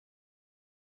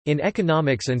In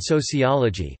economics and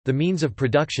sociology, the means of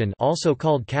production, also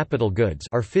called capital goods,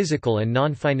 are physical and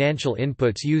non-financial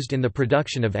inputs used in the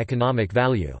production of economic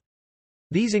value.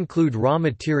 These include raw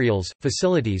materials,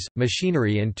 facilities,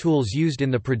 machinery and tools used in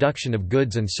the production of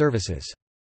goods and services.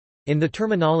 In the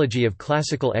terminology of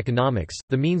classical economics,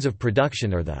 the means of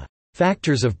production are the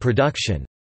factors of production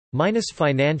minus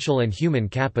financial and human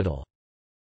capital.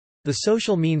 The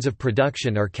social means of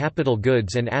production are capital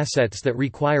goods and assets that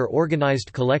require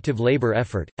organized collective labor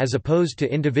effort, as opposed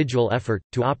to individual effort,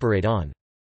 to operate on.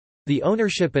 The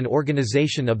ownership and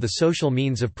organization of the social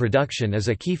means of production is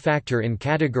a key factor in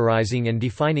categorizing and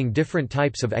defining different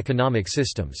types of economic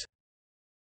systems.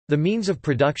 The means of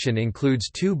production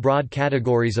includes two broad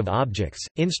categories of objects: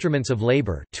 instruments of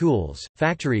labor, tools,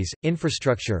 factories,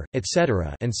 infrastructure,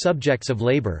 etc., and subjects of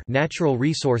labor, natural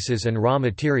resources and raw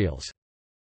materials.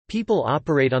 People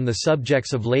operate on the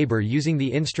subjects of labor using the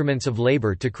instruments of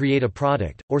labor to create a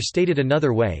product, or stated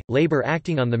another way, labor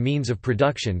acting on the means of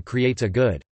production creates a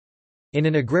good. In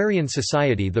an agrarian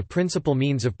society, the principal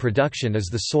means of production is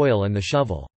the soil and the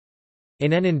shovel.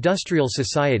 In an industrial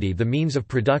society, the means of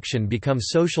production become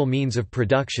social means of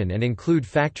production and include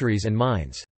factories and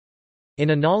mines. In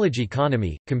a knowledge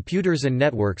economy, computers and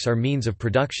networks are means of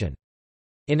production.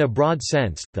 In a broad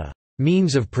sense, the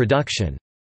means of production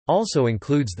also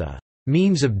includes the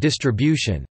means of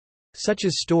distribution, such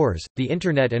as stores, the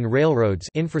Internet and railroads,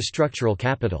 infrastructural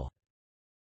capital.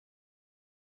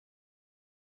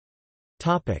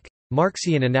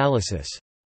 Marxian analysis.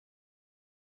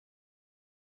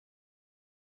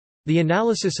 The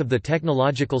analysis of the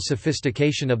technological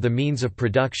sophistication of the means of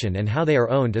production and how they are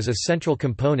owned is a central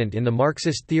component in the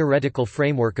Marxist theoretical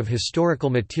framework of historical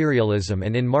materialism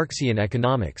and in Marxian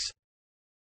economics.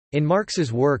 In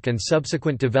Marx's work and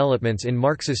subsequent developments in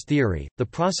Marxist theory, the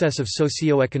process of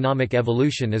socio-economic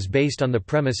evolution is based on the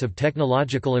premise of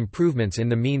technological improvements in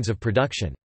the means of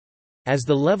production. As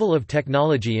the level of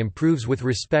technology improves with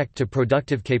respect to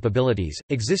productive capabilities,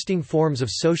 existing forms of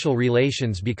social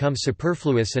relations become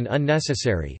superfluous and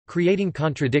unnecessary, creating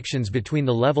contradictions between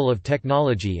the level of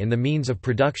technology and the means of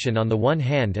production on the one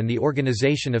hand and the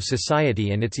organization of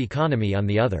society and its economy on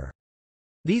the other.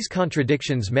 These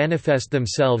contradictions manifest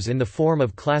themselves in the form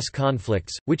of class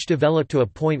conflicts, which develop to a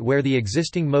point where the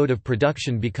existing mode of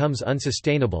production becomes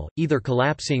unsustainable, either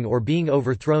collapsing or being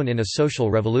overthrown in a social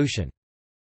revolution.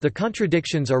 The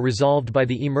contradictions are resolved by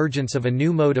the emergence of a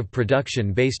new mode of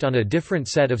production based on a different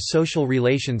set of social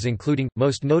relations, including,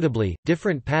 most notably,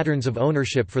 different patterns of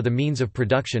ownership for the means of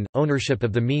production, ownership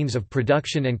of the means of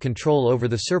production and control over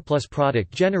the surplus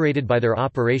product generated by their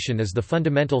operation is the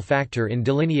fundamental factor in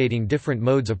delineating different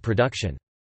modes of production.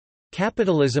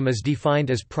 Capitalism is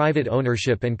defined as private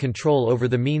ownership and control over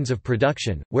the means of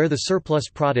production, where the surplus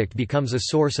product becomes a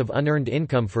source of unearned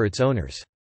income for its owners.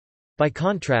 By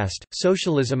contrast,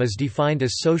 socialism is defined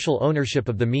as social ownership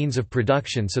of the means of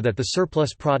production so that the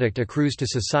surplus product accrues to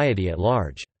society at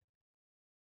large.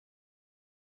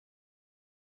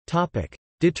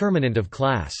 Determinant of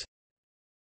class.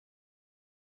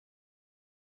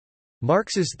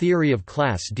 Marx's theory of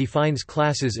class defines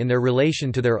classes in their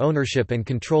relation to their ownership and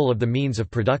control of the means of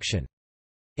production.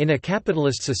 In a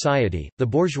capitalist society, the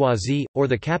bourgeoisie, or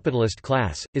the capitalist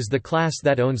class, is the class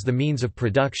that owns the means of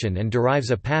production and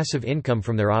derives a passive income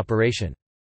from their operation.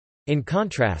 In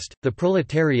contrast, the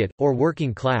proletariat, or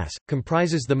working class,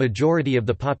 comprises the majority of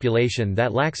the population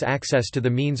that lacks access to the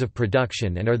means of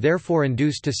production and are therefore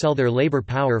induced to sell their labor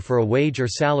power for a wage or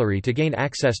salary to gain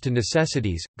access to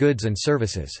necessities, goods and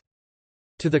services.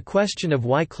 To the question of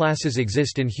why classes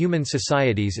exist in human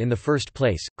societies in the first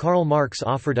place, Karl Marx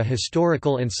offered a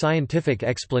historical and scientific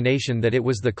explanation that it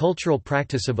was the cultural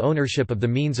practice of ownership of the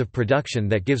means of production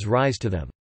that gives rise to them.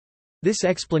 This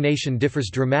explanation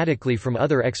differs dramatically from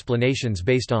other explanations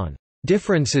based on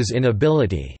differences in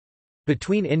ability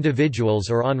between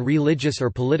individuals or on religious or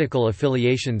political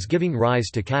affiliations giving rise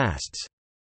to castes.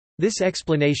 This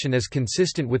explanation is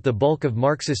consistent with the bulk of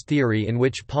Marxist theory, in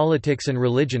which politics and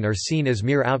religion are seen as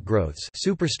mere outgrowths,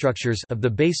 superstructures of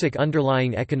the basic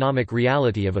underlying economic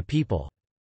reality of a people.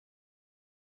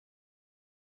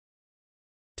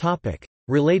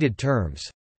 Related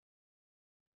terms.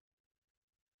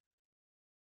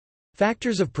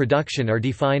 Factors of production are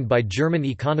defined by German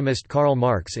economist Karl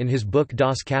Marx in his book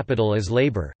Das Kapital as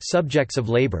labor, subjects of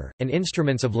labor, and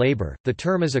instruments of labor. The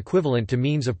term is equivalent to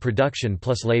means of production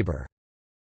plus labor.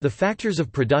 The factors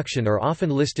of production are often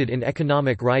listed in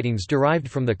economic writings derived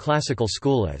from the classical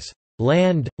school as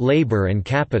land, labor and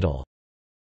capital.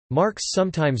 Marx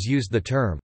sometimes used the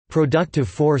term productive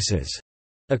forces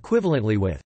equivalently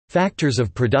with factors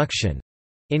of production.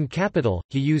 In Capital,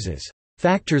 he uses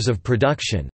factors of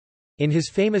production. In his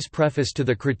famous preface to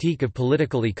the Critique of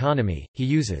Political Economy, he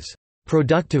uses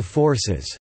productive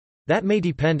forces that may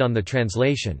depend on the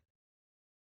translation.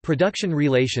 Production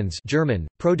relations German,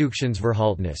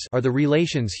 Produktionsverhältnis are the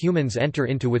relations humans enter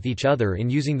into with each other in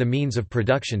using the means of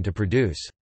production to produce.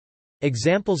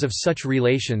 Examples of such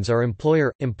relations are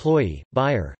employer, employee,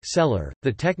 buyer, seller,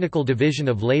 the technical division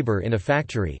of labor in a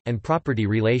factory, and property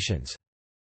relations.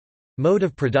 Mode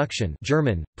of production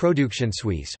German,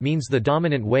 Produktionsweise means the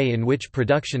dominant way in which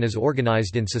production is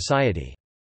organized in society.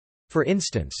 For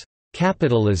instance,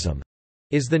 capitalism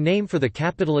is the name for the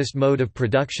capitalist mode of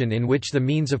production in which the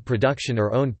means of production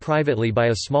are owned privately by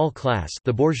a small class,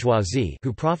 the bourgeoisie,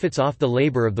 who profits off the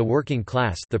labor of the working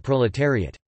class, the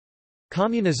proletariat.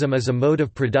 Communism is a mode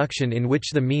of production in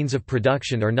which the means of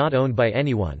production are not owned by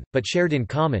anyone, but shared in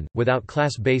common, without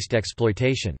class-based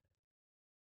exploitation.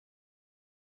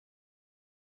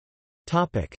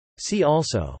 See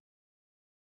also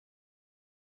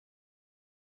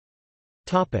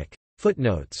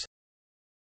Footnotes.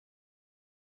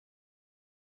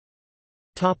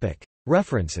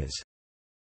 References.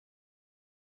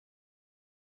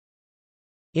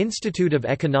 Institute of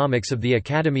Economics of the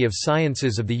Academy of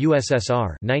Sciences of the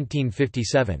USSR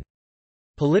 1957.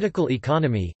 Political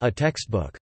Economy, a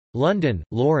Textbook. London,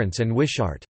 Lawrence and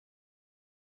Wishart.